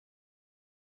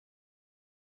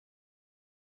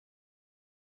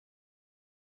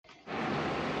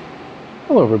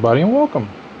Hello everybody and welcome.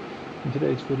 In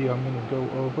today's video I'm going to go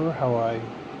over how I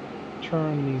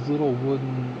turn these little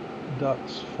wooden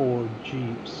ducts for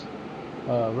Jeeps.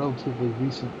 Relatively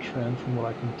recent trend from what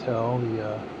I can tell.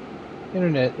 The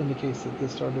internet indicates that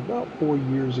this started about 4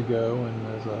 years ago,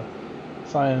 and as a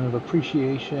sign of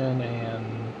appreciation and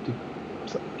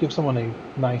to give someone a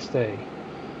nice day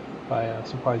by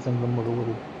surprising them with a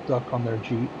little duck on their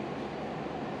Jeep.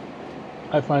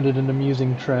 I find it an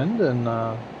amusing trend, and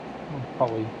I'll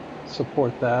probably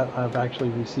support that. I've actually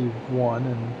received one,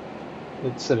 and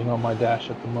it's sitting on my dash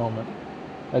at the moment.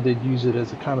 I did use it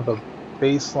as a kind of a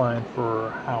baseline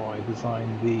for how I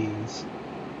designed these.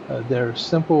 They're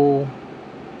simple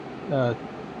uh,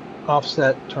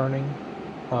 offset turning.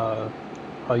 Uh,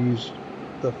 I'll use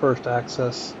the first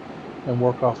axis and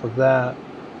work off of that,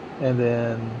 and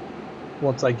then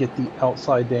once I get the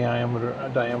outside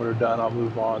diameter done, I'll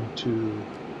move on to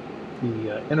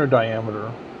the inner diameter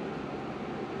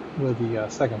with the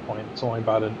second point. It's only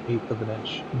about an eighth of an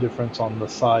inch difference on the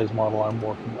size model I'm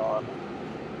working on.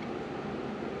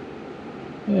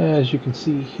 As you can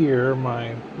see here,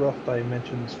 my rough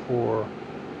dimensions for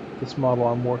this model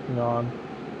I'm working on.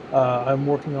 I'm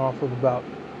working off of about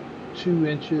 2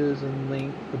 inches in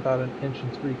length, about an inch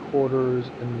and 3/4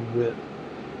 in width.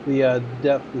 The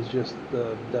depth is just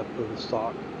the depth of the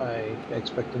stock. I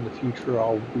expect in the future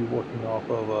I'll be working off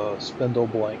of a spindle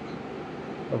blank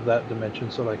of that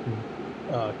dimension so that I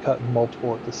can cut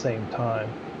multiple at the same time.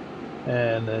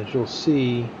 And as you'll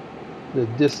see, the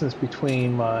distance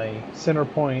between my center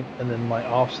point and then my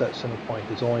offset center point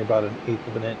is only about an eighth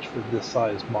of an inch for this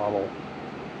size model.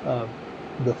 Uh,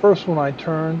 the first one I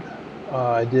turned,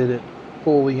 I did it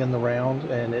fully in the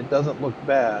round, and it doesn't look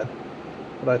bad,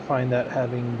 but I find that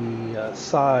having the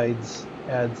sides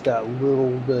adds that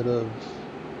little bit of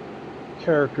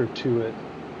character to it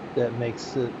that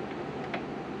makes it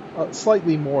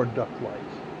slightly more duck-like.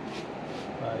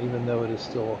 Even though it is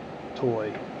still a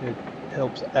toy. It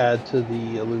helps add to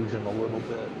the illusion a little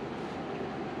bit.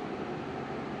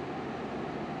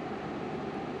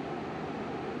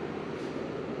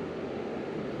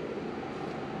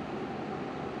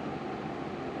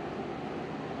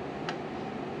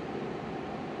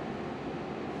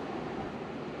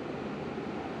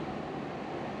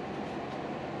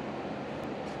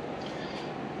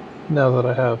 Now that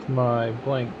I have my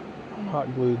blank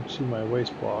hot glued to my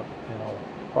waste block, and I'll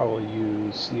probably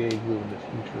use CA glue in the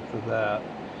future for that,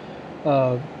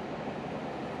 uh,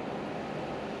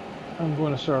 I'm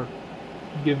going to start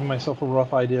giving myself a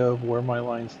rough idea of where my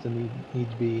lines need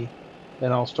to be,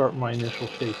 and I'll start my initial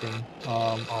shaping.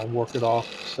 I'll work it off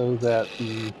so that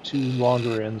the two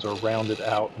longer ends are rounded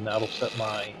out, and that'll set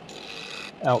my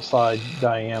outside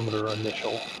diameter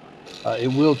initial.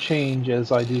 It will change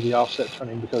as I do the offset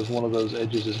turning because one of those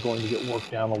edges is going to get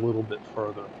worked down a little bit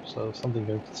further. So something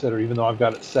to consider, even though I've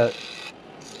got it set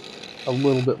a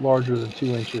little bit larger than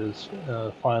 2 inches,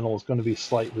 final is going to be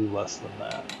slightly less than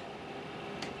that.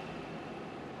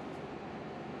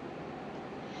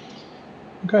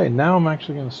 Okay, now I'm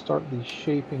actually going to start the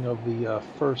shaping of the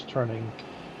first turning.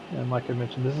 And like I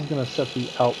mentioned, this is going to set the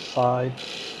outside.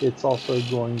 It's also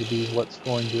going to be what's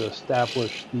going to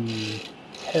establish the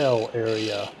tail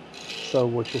area. So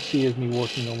what you'll see is me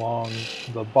working along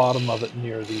the bottom of it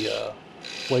near the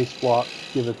waist block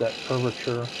to give it that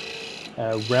curvature,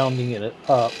 rounding it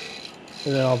up.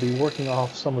 And then I'll be working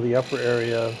off some of the upper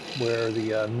area where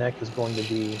the neck is going to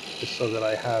be, just so that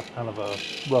I have kind of a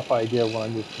rough idea when I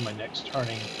move to my next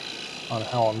turning on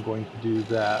how I'm going to do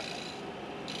that.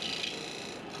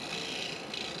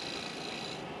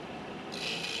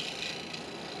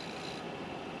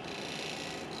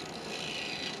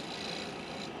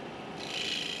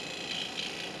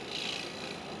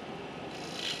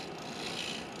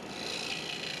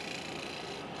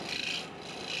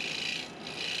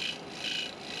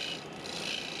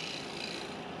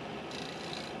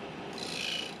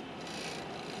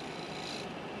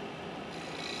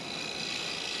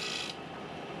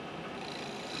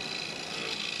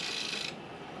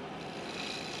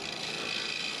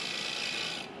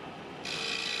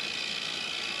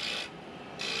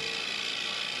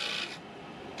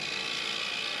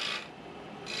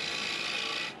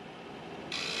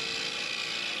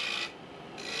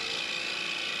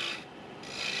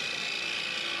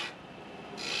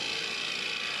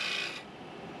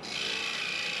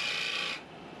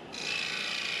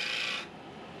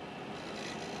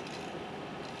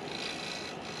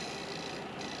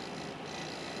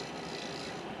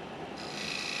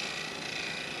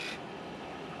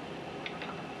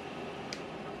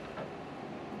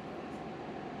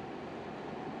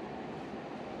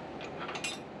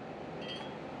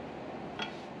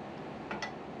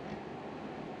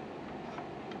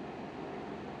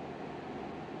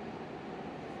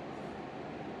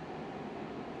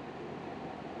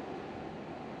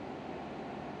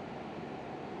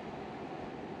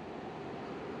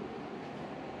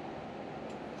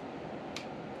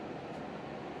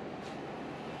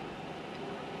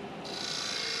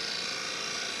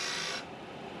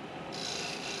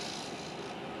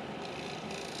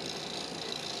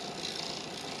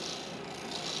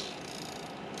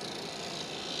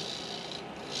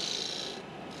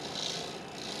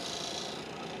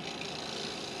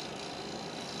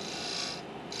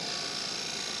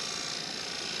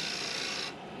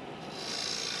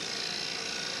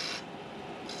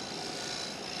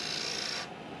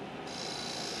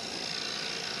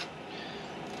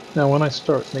 Now when I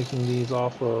start making these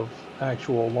off of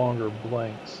actual longer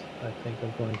blanks, I think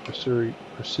I'm going to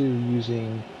pursue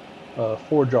using a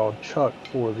four-jaw chuck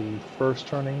for the first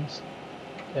turnings,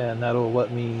 and that'll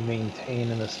let me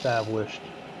maintain an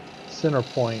established center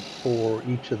point for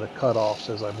each of the cutoffs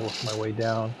as I work my way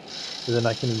down. And then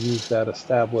I can use that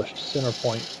established center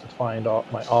point to find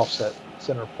my offset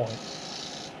center point.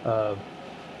 Uh,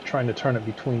 Trying to turn it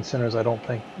between centers, I don't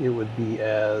think it would be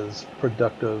as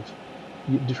productive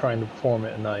trying to perform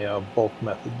it in a bulk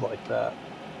method like that.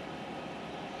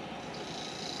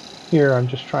 Here I'm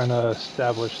just trying to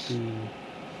establish the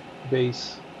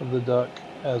base of the duck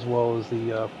as well as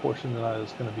the portion that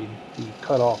is going to be the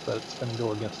cutoff that's going to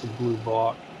go against the glue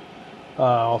block.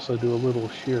 Also do a little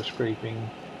shear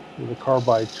scraping with a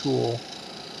carbide tool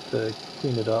to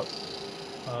clean it up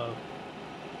uh,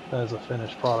 as a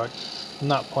finished product. I'm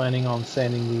not planning on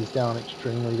sanding these down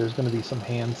extremely. There's going to be some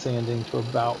hand sanding to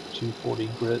about 240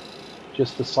 grit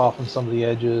just to soften some of the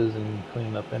edges and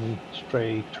clean up any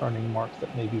stray turning marks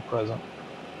that may be present.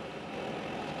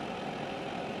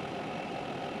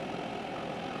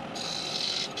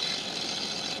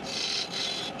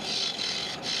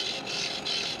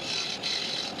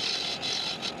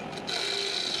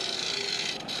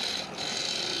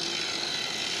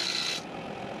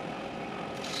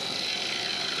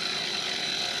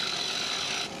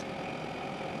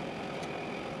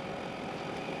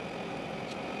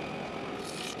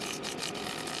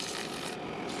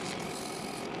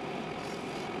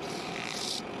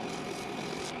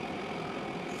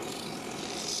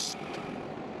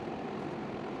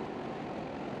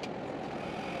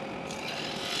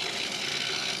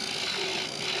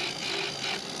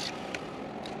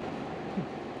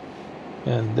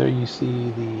 And there you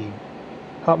see the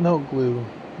hot melt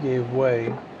glue gave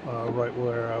way right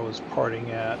where I was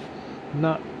parting at.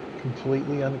 Not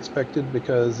completely unexpected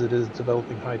because it is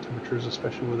developing high temperatures,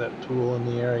 especially with that tool in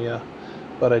the area,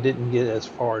 but I didn't get as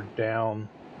far down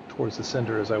towards the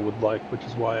center as I would like, which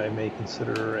is why I may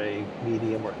consider a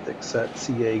medium or thick set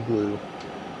CA glue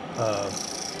uh,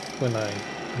 when I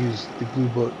use the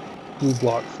glue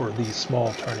block for these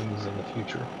small turnings in the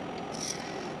future.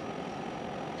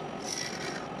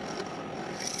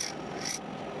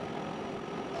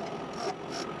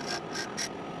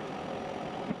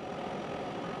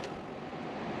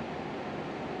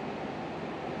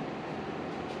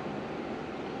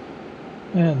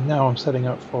 And now I'm setting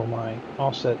up for my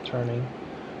offset turning.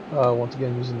 Once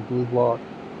again, using the glue block.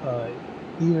 Uh,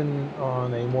 Even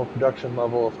on a more production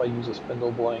level, if I use a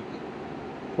spindle blank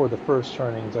for the first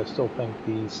turnings, I still think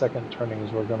the second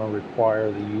turnings were going to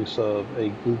require the use of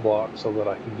a glue block so that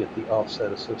I could get the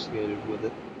offset associated with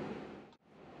it.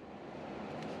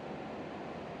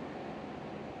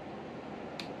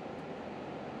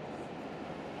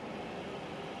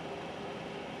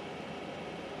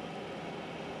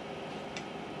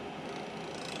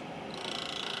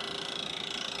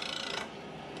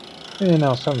 And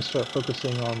now it's time to start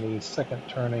focusing on the second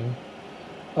turning.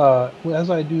 As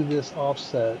I do this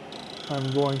offset,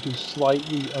 I'm going to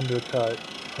slightly undercut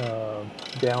uh,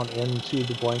 down into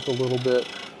the blank a little bit,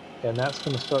 and that's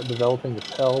going to start developing the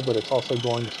tail, but it's also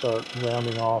going to start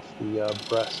rounding off the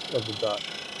breast of the duck.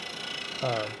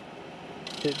 Uh,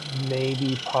 it may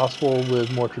be possible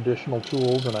with more traditional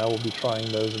tools, and I will be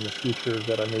trying those in the future,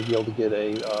 that I may be able to get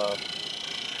a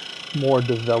more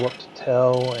developed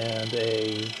tail and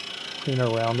a cleaner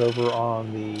roundover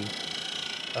on the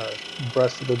uh,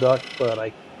 breast of the duck, but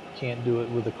I can't do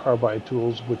it with the carbide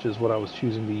tools, which is what I was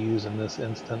choosing to use in this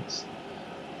instance.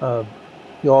 Uh,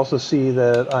 you'll also see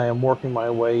that I am working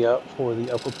my way up for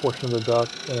the upper portion of the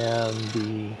duck, and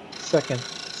the second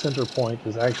center point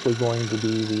is actually going to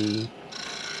be the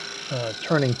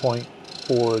turning point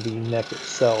for the neck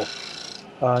itself.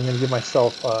 I'm going to give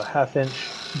myself a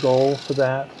half-inch goal for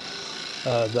that.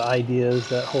 The idea is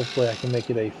that hopefully I can make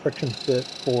it a friction fit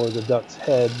for the duck's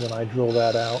head when I drill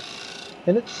that out.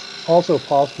 And it's also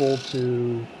possible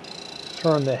to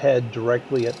turn the head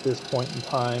directly at this point in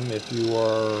time if you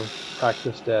are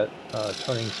practiced at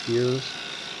turning spheres.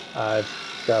 I've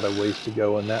got a ways to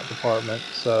go in that department,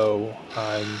 so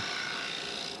I'm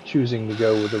choosing to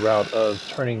go with the route of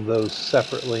turning those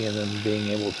separately and then being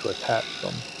able to attach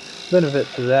them.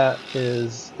 Benefit to that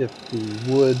is if the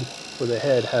wood for the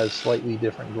head has slightly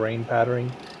different grain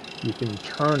patterning, you can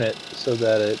turn it so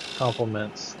that it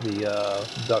complements the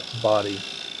duck's body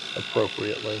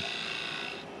appropriately.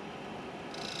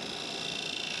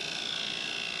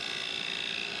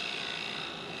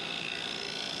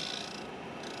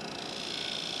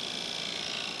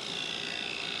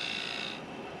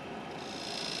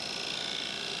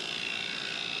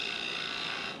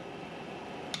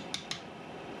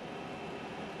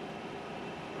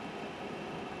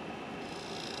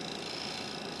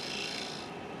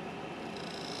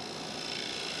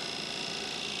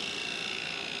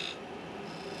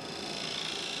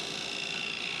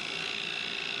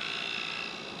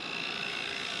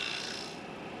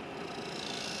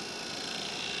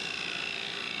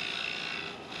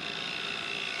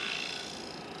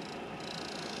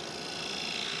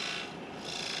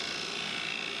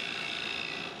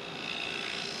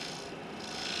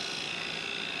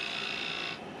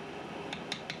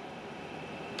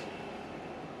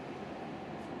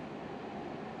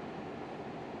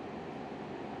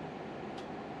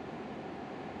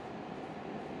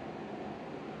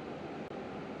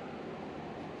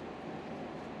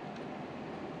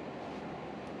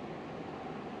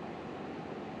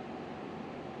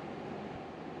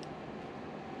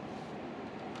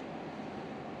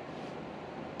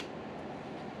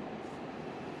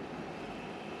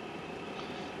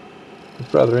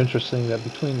 rather interesting that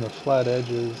between the flat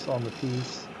edges on the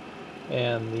piece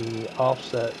and the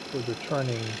offset for the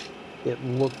turning, it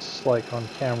looks like on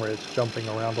camera it's jumping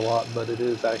around a lot, but it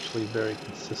is actually very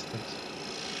consistent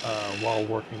while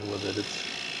working with it. It's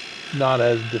not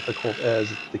as difficult as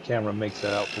the camera makes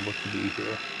it out to look to be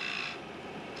here.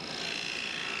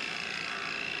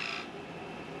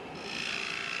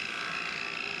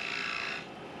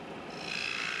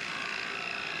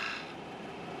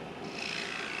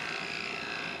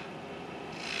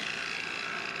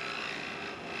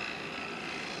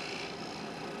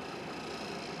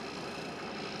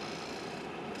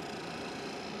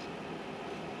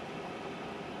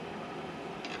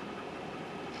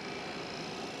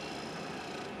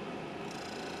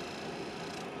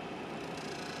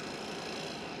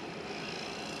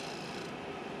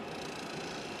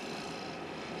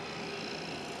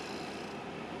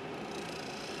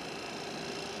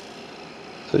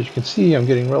 So as you can see, I'm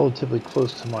getting relatively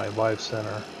close to my live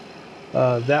center.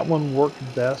 That one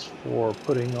worked best for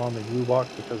putting on the glue block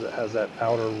because it has that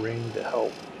outer ring to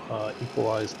help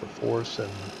equalize the force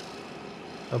and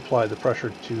apply the pressure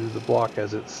to the block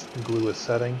as its glue is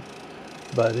setting.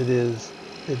 But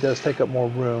it does take up more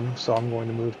room, so I'm going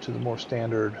to move to the more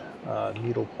standard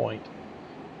needle point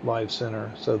live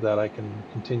center so that I can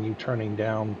continue turning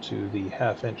down to the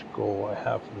 1/2 inch goal I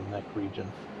have for the neck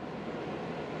region.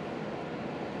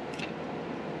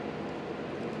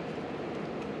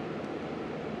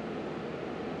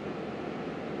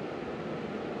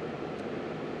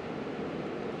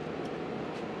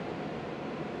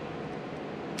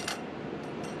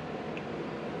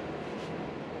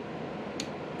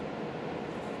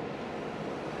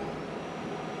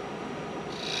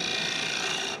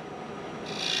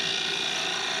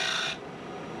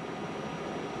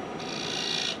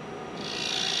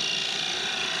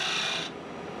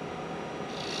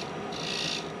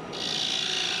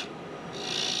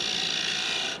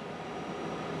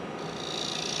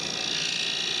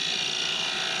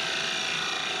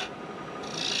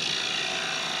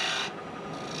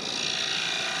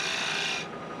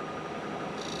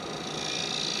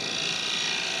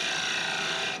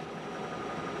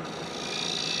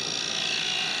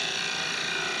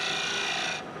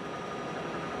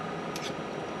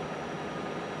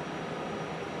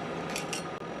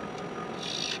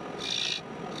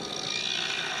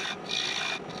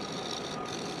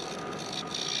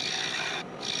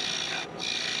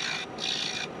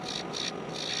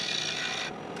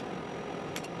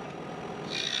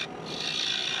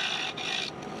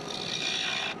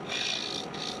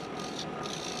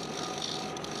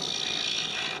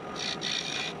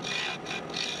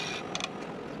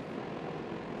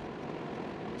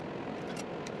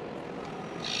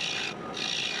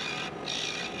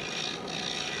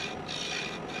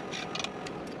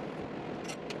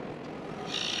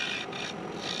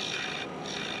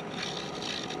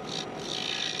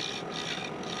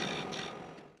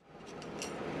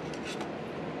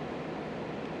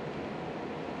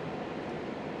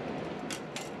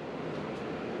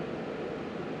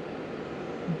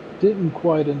 Didn't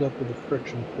quite end up with the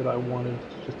friction fit I wanted,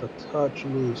 just a touch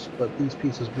loose, but these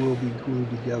pieces will be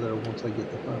glued together once I get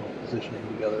the final positioning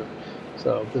together.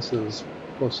 So this is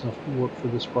close enough to work for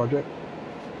this project.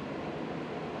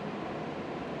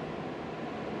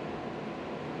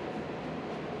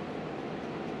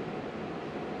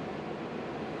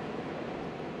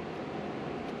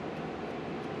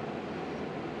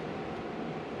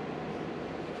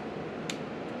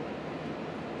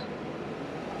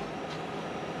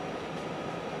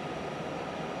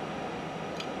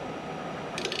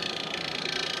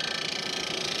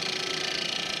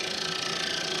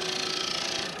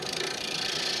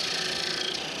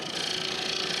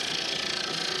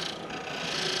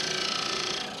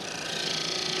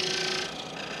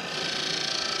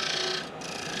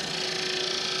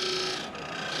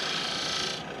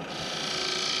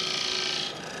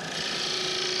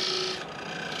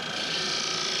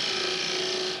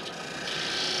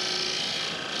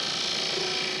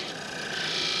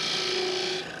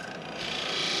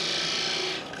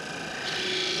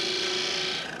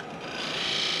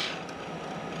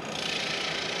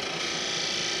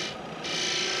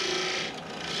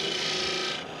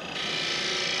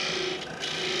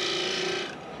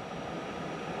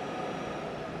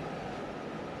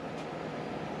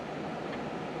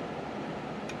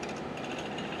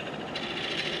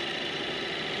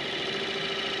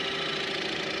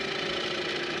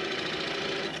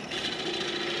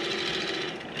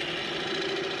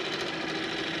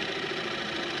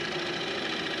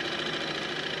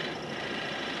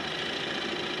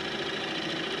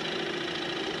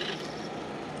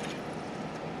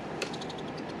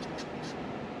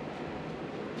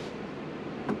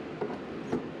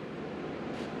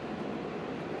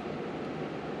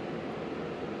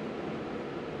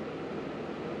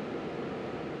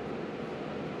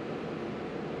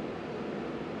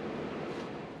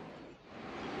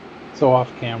 So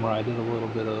off camera, I did a little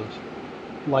bit of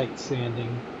light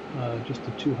sanding, just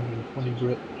a 220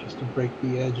 grit, just to break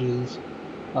the edges,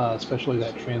 especially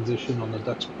that transition on the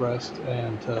duck's breast,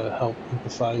 and to help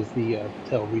emphasize the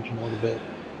tail region a little bit,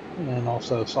 and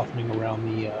also softening around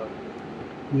the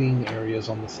wing areas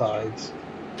on the sides.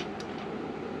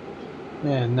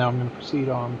 And now I'm going to proceed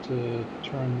on to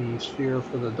turn the sphere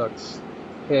for the duck's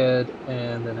head,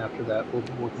 and then after that we'll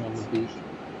be working on the beak.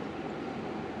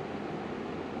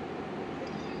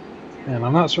 And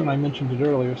I'm not certain I mentioned it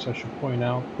earlier, so I should point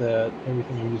out that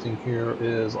everything I'm using here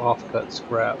is offcut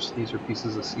scraps. These are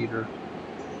pieces of cedar.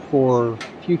 For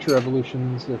future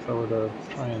evolutions, if I were to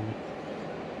try and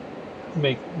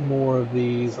make more of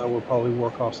these, I would probably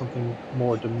work off something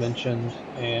more dimensioned,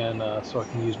 and so I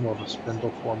can use more of a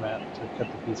spindle format to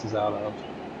cut the pieces out of.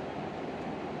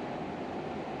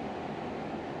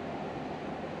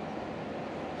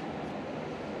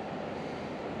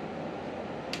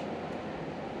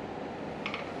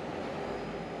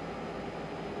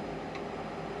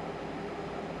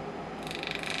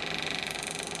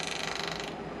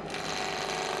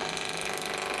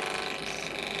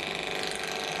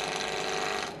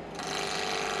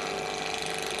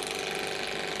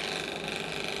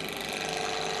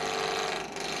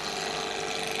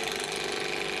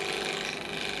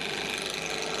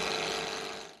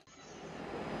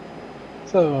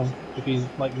 So if you,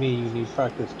 like me, you need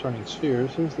practice turning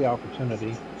spheres, here's the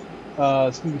opportunity.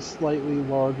 It's going to be slightly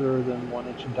larger than 1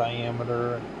 inch in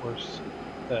diameter, and of course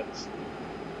that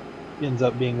ends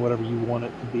up being whatever you want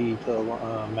it to be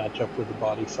to match up with the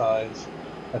body size.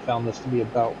 I found this to be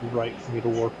about right for me to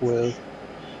work with.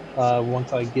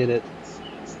 Once I get it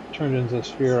turned into a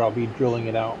sphere, I'll be drilling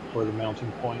it out for the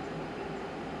mounting point.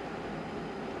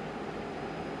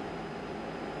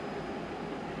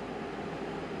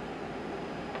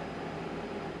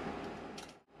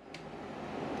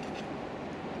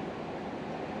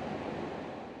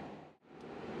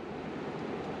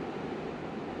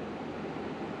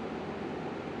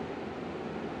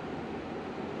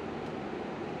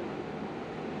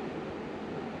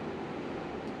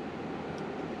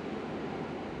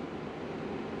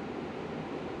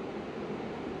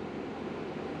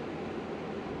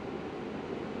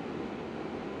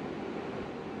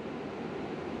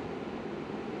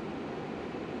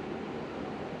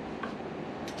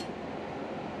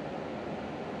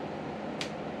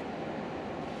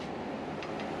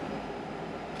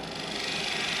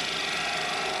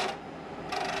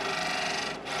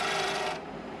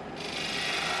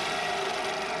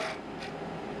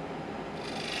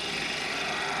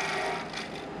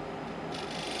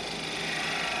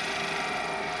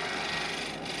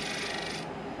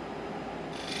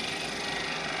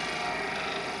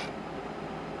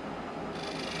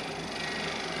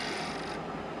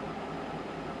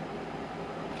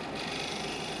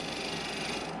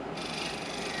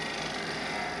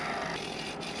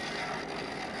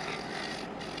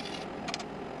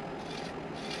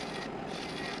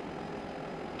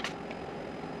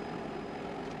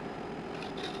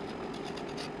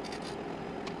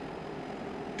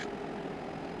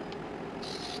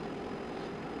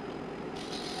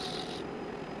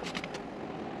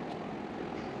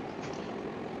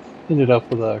 Ended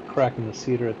up with a crack in the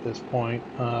cedar at this point.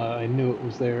 I knew it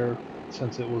was there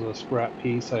since it was a scrap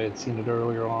piece. I had seen it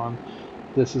earlier on.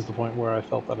 This is the point where I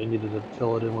felt that I needed to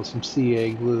fill it in with some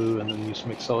CA glue and then use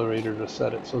some accelerator to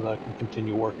set it so that I can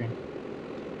continue working.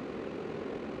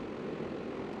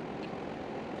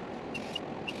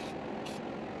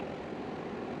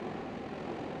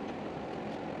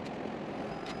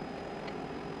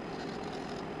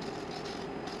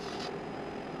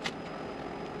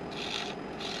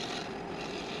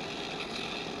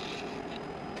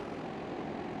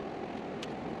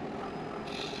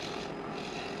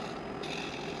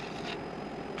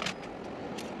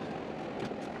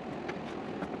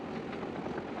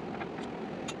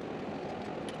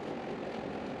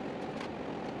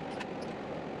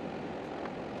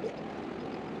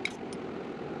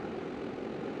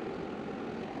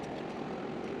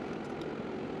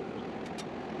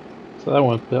 So that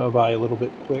went by a little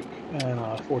bit quick and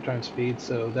 4 times speed.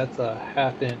 So that's a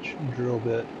 1/2 inch drill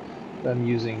bit that I'm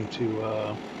using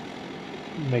to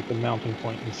make the mounting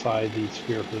point inside the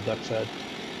sphere for the duck's head.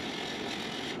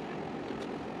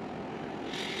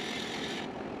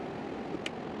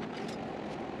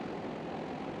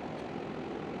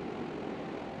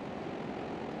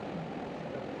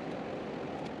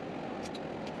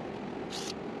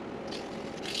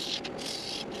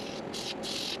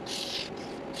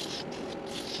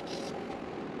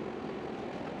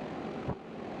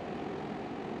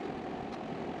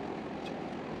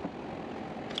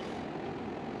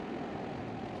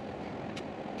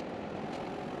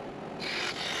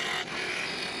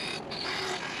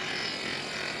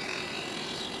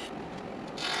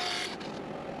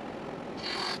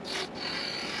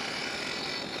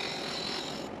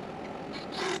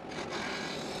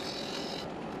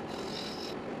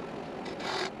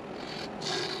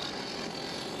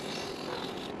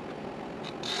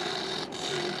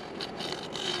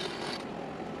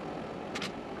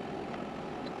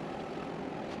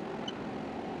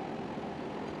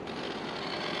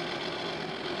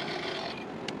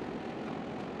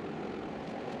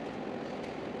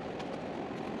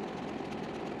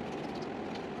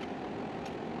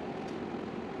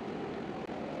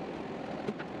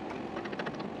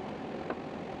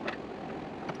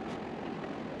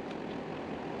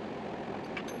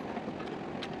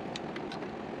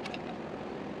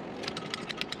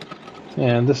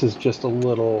 And this is just a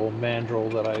little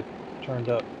mandrel that I turned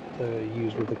up to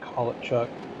use with the collet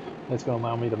chuck. It's going to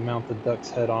allow me to mount the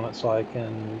duck's head on it so I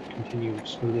can continue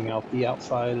smoothing out the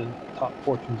outside and top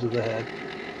portions of the head.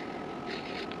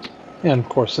 And of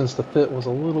course, since the fit was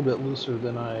a little bit looser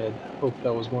than I had hoped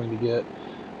I was going to get,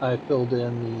 I filled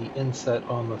in the inset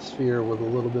on the sphere with a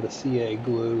little bit of CA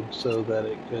glue so that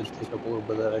it could take up a little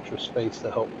bit of that extra space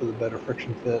to help with a better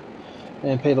friction fit,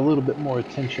 and paid a little bit more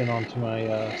attention onto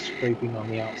my scraping on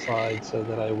the outside so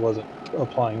that I wasn't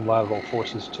applying lateral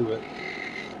forces to it.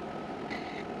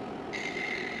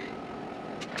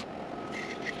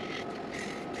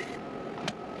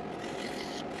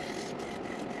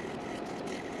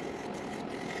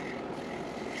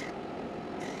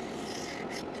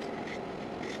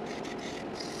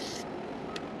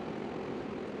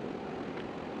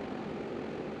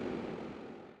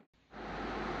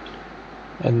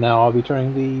 And now I'll be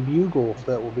turning the bugle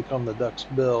that will become the duck's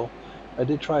bill. I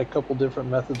did try a couple different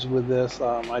methods with this.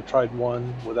 I tried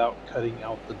one without cutting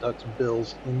out the duck's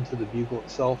bills into the bugle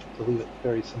itself to leave it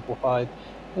very simplified,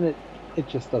 and it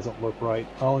just doesn't look right.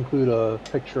 I'll include a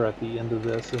picture at the end of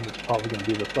this, and it's probably going to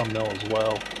be the thumbnail as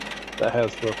well, that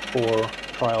has the 4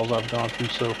 trials I've gone through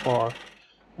so far.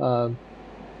 But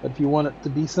if you want it to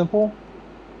be simple,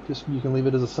 you can leave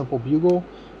it as a simple bugle.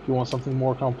 If you want something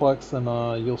more complex, then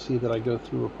you'll see that I go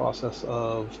through a process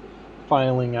of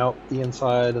filing out the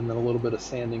inside and then a little bit of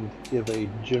sanding to give a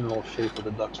general shape of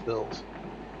the duck's bills.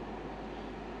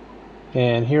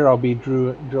 And here I'll be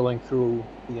drilling through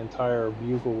the entire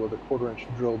bugle with a 1/4-inch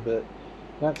drill bit.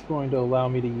 That's going to allow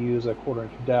me to use a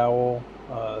 1/4-inch dowel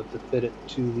to fit it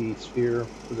to the sphere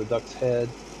for the duck's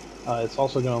head. It's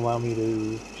also going to allow me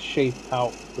to shape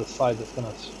out the side that's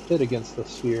going to fit against the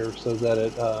sphere so that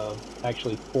it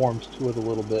actually forms to it a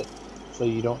little bit, so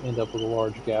you don't end up with a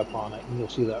large gap on it, and you'll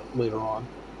see that later on.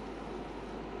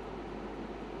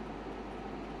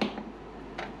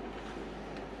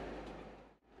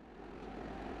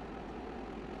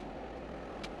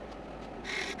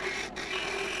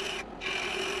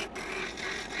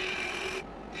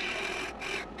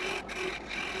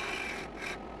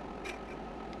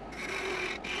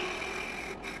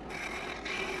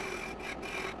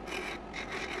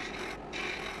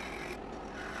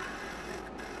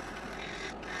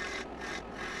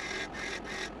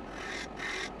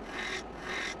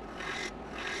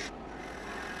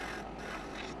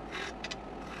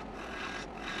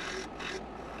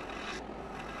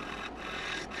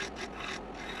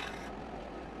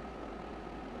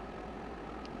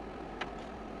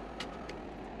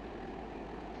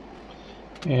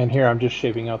 And here I'm just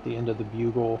shaping out the end of the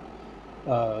bugle,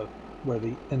 where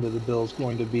the end of the bill is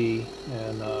going to be,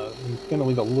 and I'm going to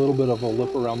leave a little bit of a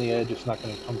lip around the edge. It's not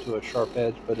going to come to a sharp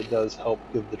edge, but it does help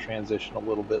give the transition a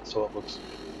little bit so it looks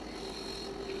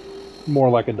more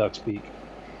like a duck's beak.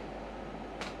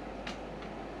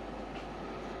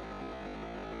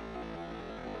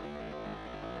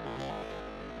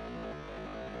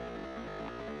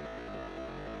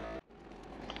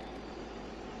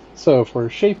 So for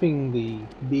shaping the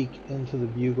beak into the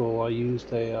bugle, I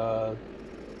used a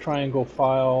triangle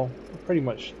file pretty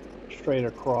much straight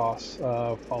across,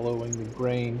 following the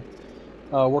grain.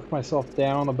 Worked myself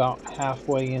down about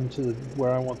halfway into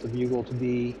where I want the bugle to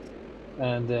be,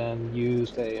 and then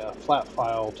used a flat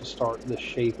file to start the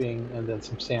shaping, and then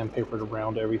some sandpaper to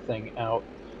round everything out.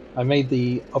 I made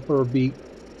the upper beak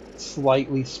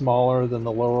slightly smaller than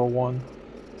the lower one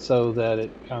so that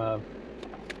it kind of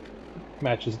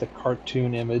matches the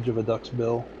cartoon image of a duck's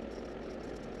bill.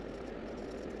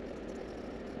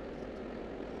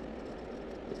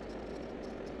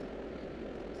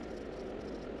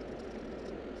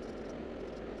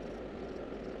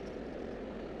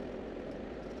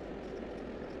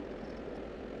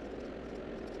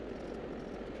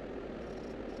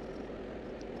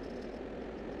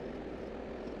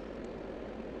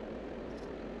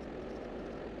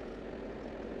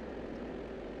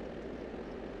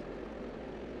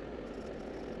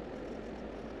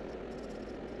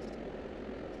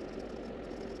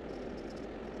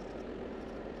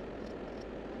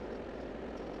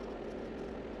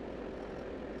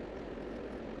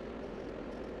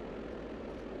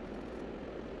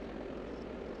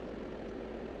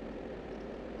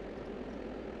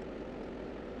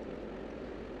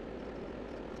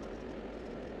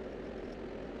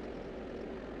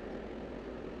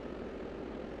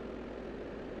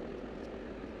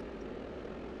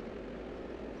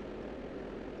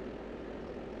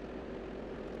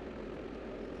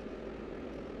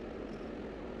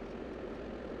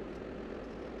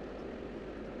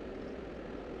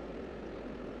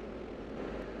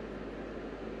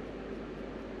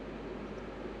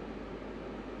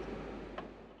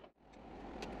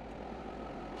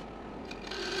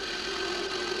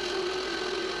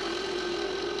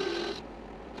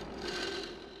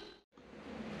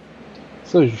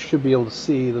 So as you should be able to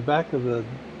see, the back of the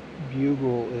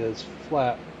bugle is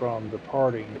flat from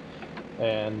departing,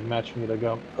 and matching it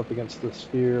up against the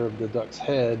sphere of the duck's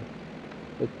head,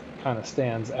 it kind of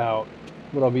stands out.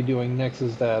 What I'll be doing next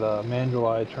is that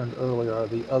mandrel I turned earlier,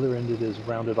 the other end it is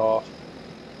rounded off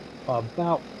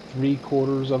about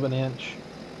 3/4 of an inch,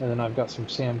 and then I've got some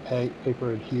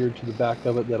sandpaper adhered to the back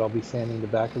of it that I'll be sanding the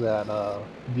back of that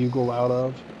bugle out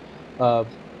of. Uh,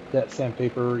 that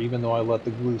sandpaper, even though I let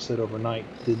the glue sit overnight,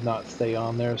 did not stay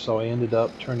on there, so I ended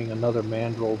up turning another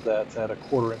mandrel that's at a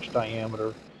 1/4 inch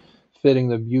diameter, fitting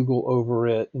the bugle over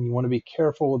it. And you want to be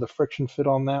careful with the friction fit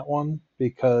on that one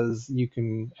because you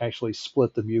can actually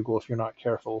split the bugle if you're not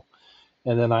careful.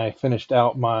 And then I finished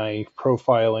out my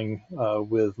profiling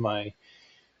with my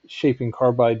shaping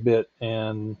carbide bit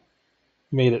and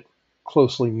made it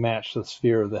closely match the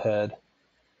sphere of the head.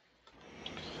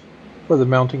 For the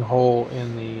mounting hole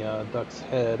in the duck's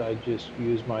head, I just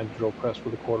used my drill press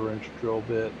with a 1/4 inch drill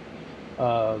bit.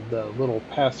 The little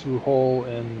pass-through hole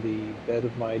in the bed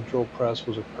of my drill press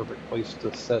was a perfect place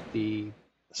to set the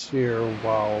sphere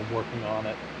while working on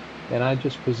it. And I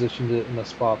just positioned it in a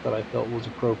spot that I felt was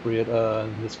appropriate.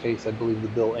 In this case, I believe the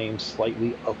bill aims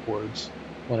slightly upwards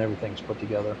when everything's put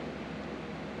together.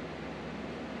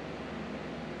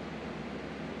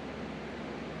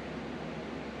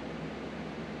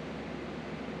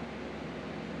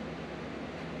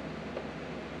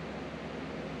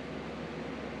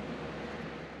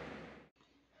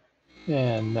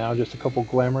 And now just a couple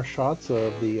glamour shots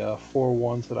of the four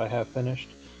ones that I have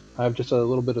finished. I have just a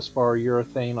little bit of spar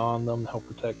urethane on them to help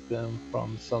protect them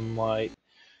from sunlight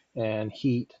and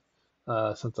heat,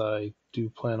 since I do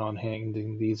plan on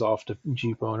handing these off to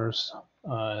Jeep owners,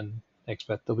 and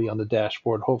expect they'll be on the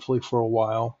dashboard hopefully for a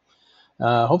while.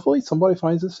 Hopefully somebody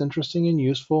finds this interesting and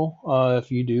useful.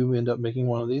 If you do end up making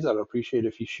one of these, I'd appreciate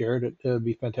if you shared it. It would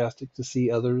be fantastic to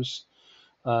see others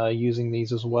using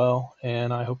these as well.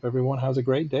 And I hope everyone has a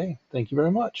great day. Thank you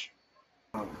very much.